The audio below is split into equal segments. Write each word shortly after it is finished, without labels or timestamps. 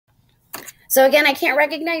So again, I can't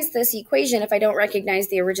recognize this equation if I don't recognize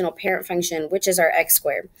the original parent function, which is our x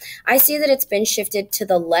squared. I see that it's been shifted to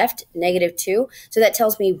the left, -2, so that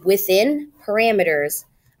tells me within parameters,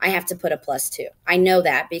 I have to put a +2. I know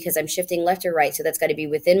that because I'm shifting left or right, so that's got to be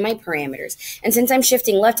within my parameters. And since I'm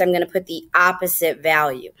shifting left, I'm going to put the opposite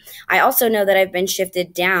value. I also know that I've been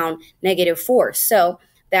shifted down -4, so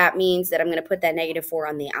that means that I'm going to put that -4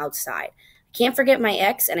 on the outside. Can't forget my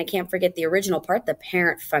x, and I can't forget the original part, the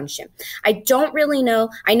parent function. I don't really know.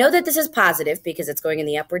 I know that this is positive because it's going in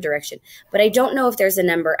the upward direction, but I don't know if there's a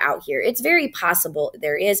number out here. It's very possible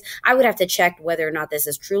there is. I would have to check whether or not this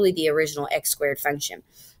is truly the original x squared function.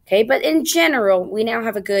 Okay, but in general, we now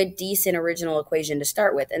have a good, decent original equation to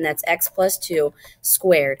start with, and that's x plus 2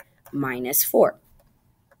 squared minus 4.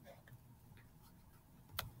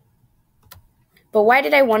 But why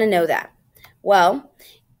did I want to know that? Well,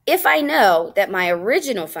 if I know that my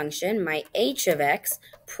original function, my h of x,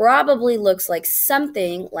 probably looks like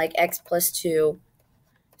something like x plus 2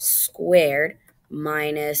 squared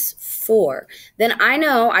minus 4, then I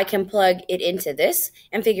know I can plug it into this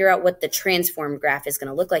and figure out what the transformed graph is going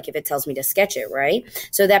to look like if it tells me to sketch it, right?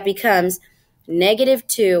 So that becomes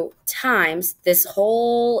 -2 times this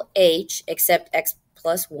whole h except x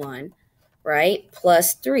plus 1, right,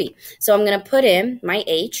 plus 3. So I'm going to put in my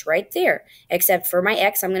h right there, except for my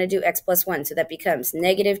x, I'm going to do x plus 1. So that becomes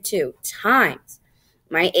 -2 times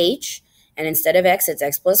my h, and instead of x, it's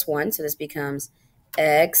x plus 1. So this becomes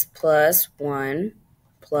x plus 1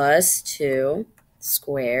 plus 2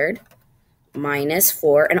 squared minus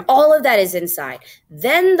 4. And all of that is inside.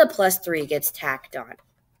 Then the plus 3 gets tacked on,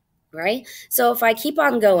 right? So if I keep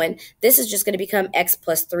on going, this is just going to become x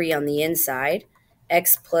plus 3 on the inside,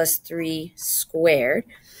 x plus 3 squared.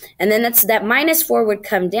 And then that minus 4 would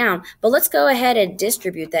come down. But let's go ahead and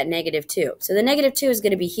distribute that -2. So the -2 is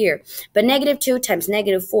going to be here. But -2 times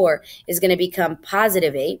 -4 is going to become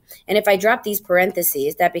 +8. And if I drop these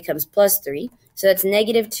parentheses, that becomes plus 3. So that's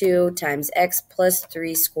 -2 times x plus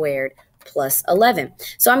 3 squared plus 11.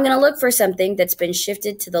 So I'm going to look for something that's been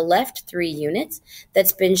shifted to the left 3 units,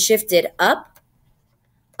 that's been shifted up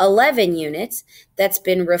 11 units, that's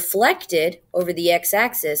been reflected over the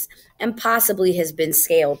x-axis, and possibly has been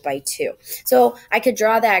scaled by 2. So I could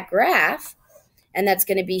draw that graph, and that's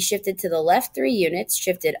going to be shifted to the left 3 units,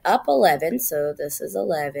 shifted up 11. So this is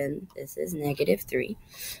 11. This is -3.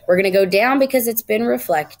 We're going to go down because it's been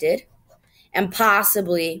reflected, and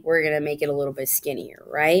possibly we're going to make it a little bit skinnier,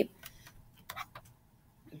 right?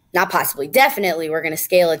 Not possibly. Definitely we're going to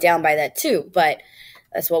scale it down by that too, but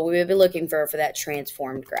that's what we would be looking for that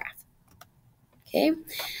transformed graph. Okay,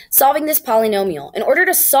 solving this polynomial. In order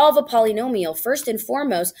to solve a polynomial, first and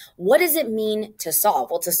foremost, what does it mean to solve?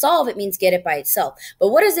 Well, to solve, it means get it by itself. But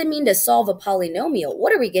what does it mean to solve a polynomial?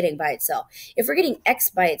 What are we getting by itself? If we're getting x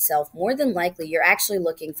by itself, more than likely, you're actually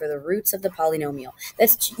looking for the roots of the polynomial.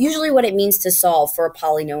 That's usually what it means to solve for a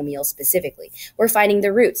polynomial specifically. We're finding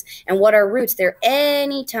the roots. And what are roots? They're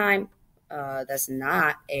any time, that's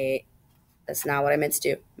not what I meant to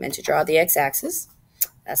do. I meant to draw the x-axis.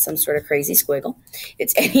 That's some sort of crazy squiggle.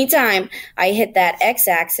 It's anytime I hit that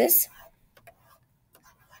x-axis,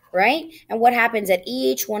 right? And what happens at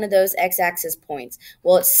each one of those x-axis points?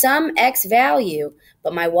 Well, it's some x value,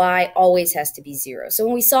 but my y always has to be 0. So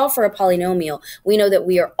when we solve for a polynomial, we know that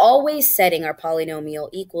we are always setting our polynomial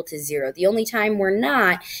equal to 0. The only time we're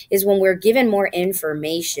not is when we're given more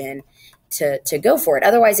information to go for it.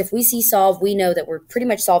 Otherwise, if we see solve, we know that we're pretty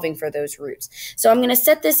much solving for those roots. So I'm going to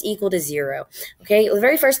set this equal to 0. Okay, the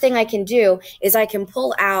very first thing I can do is I can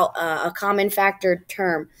pull out a common factor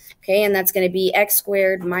term. Okay, and that's going to be x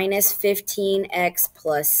squared minus 15x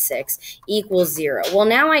plus 6 equals 0. Well,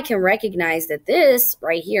 now I can recognize that this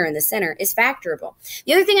right here in the center is factorable.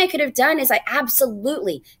 The other thing I could have done is I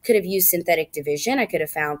absolutely could have used synthetic division. I could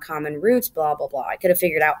have found common roots, blah, blah, blah. I could have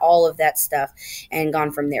figured out all of that stuff and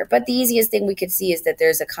gone from there. But the easiest thing we could see is that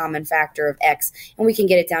there's a common factor of x, and we can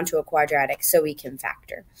get it down to a quadratic so we can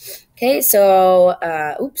factor. Okay, so,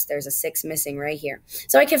 oops, there's a 6 missing right here.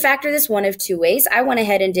 So I can factor this one of 2 ways. I went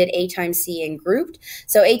ahead and did a times c and grouped.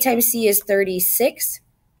 So a times c is 36.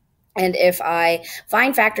 And if I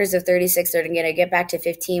find factors of 36, they're going to get back to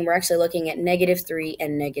 15. We're actually looking at -3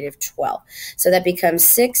 and -12. So that becomes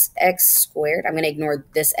 6x squared. I'm going to ignore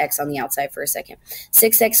this x on the outside for a second.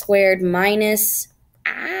 6x squared minus,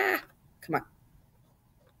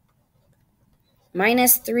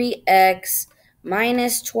 minus 3x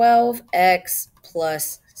minus 12x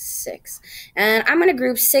plus 6. And I'm going to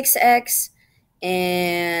group 6x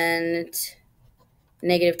and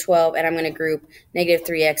 -12, and I'm going to group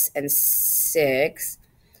 -3x and 6.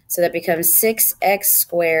 So that becomes 6x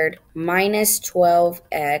squared minus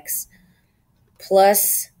 12x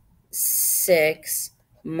plus 6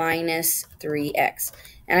 minus 3x.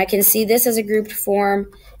 And I can see this as a grouped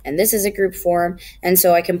form, and this is a group form. And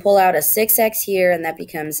so I can pull out a 6x here, and that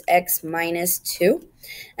becomes x minus 2.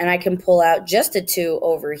 And I can pull out just a 2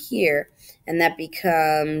 over here, and that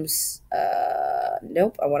becomes,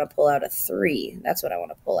 nope, I want to pull out a 3. That's what I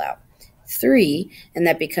want to pull out. 3, and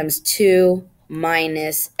that becomes 2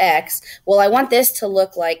 minus x. Well, I want this to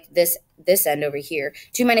look like this end over here.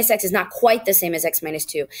 2 minus x is not quite the same as x minus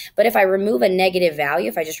 2. But if I remove a negative value,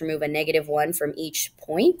 if I just remove a negative 1 from each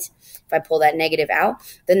point, if I pull that negative out,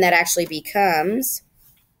 then that actually becomes,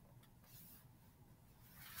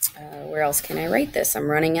 where else can I write this? I'm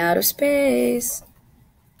running out of space.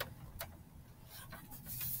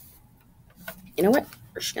 You know what?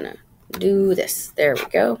 We're just going to do this. There we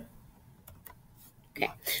go. Okay,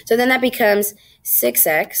 so then that becomes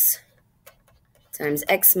 6x times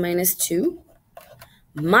x minus 2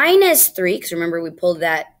 minus 3, because remember we pulled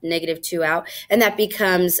that negative 2 out, and that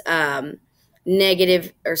becomes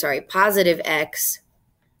positive x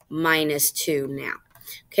minus 2 now.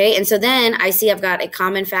 Okay, and so then I see I've got a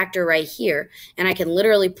common factor right here, and I can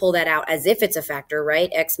literally pull that out as if it's a factor, right?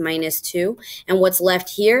 X minus 2. And what's left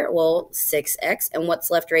here? Well, 6x. And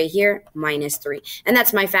what's left right here? Minus 3. And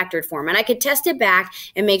that's my factored form. And I could test it back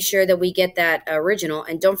and make sure that we get that original.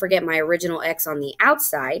 And don't forget my original x on the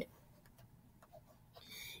outside.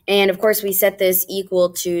 And, of course, we set this equal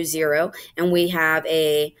to 0, and we have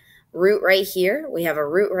a root right here, we have a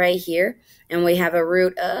root right here, and we have a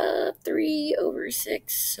root of 3 over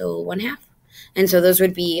 6, so 1/2. And so those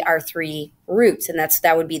would be our 3 roots, and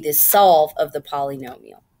that would be the solve of the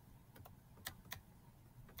polynomial.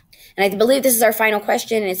 And I believe this is our final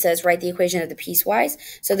question, and it says write the equation of the piecewise.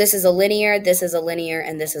 So this is a linear, this is a linear,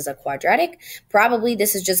 and this is a quadratic. Probably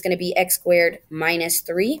this is just going to be x squared minus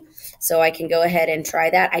 3. So I can go ahead and try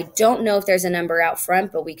that. I don't know if there's a number out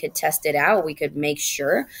front, but we could test it out. We could make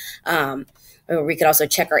sure. Or we could also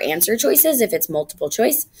check our answer choices if it's multiple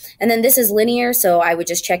choice. And then this is linear, so I would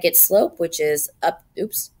just check its slope, which is up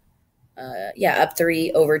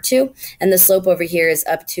 3 over 2. And the slope over here is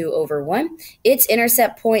up 2 over 1. Its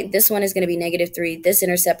intercept point, this one is going to be negative 3. This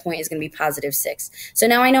intercept point is going to be positive 6. So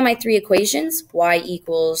now I know my 3 equations. Y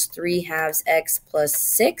equals 3/2 x plus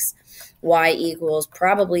 6. Y equals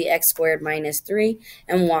probably x squared minus 3.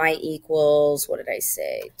 And y equals, what did I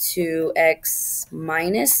say, 2x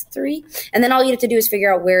minus 3. And then all you have to do is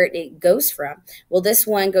figure out where it goes from. Well, this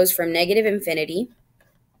one goes from negative infinity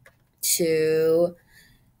to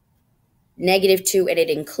negative 2, and it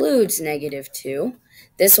includes negative 2.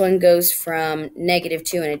 This one goes from negative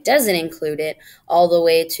 2, and it doesn't include it, all the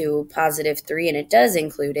way to positive 3, and it does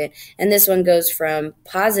include it. And this one goes from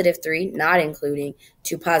positive 3, not including,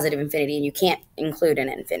 to positive infinity, and you can't include an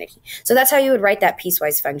infinity. So that's how you would write that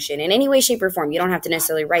piecewise function in any way, shape, or form. You don't have to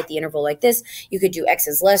necessarily write the interval like this. You could do x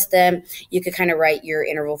is less than. You could kind of write your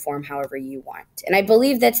interval form however you want. And I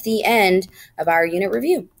believe that's the end of our unit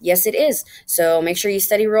review. Yes, it is. So make sure you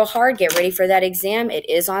study real hard. Get ready for that exam. It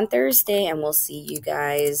is on Thursday, and we'll see you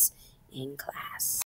guys in class.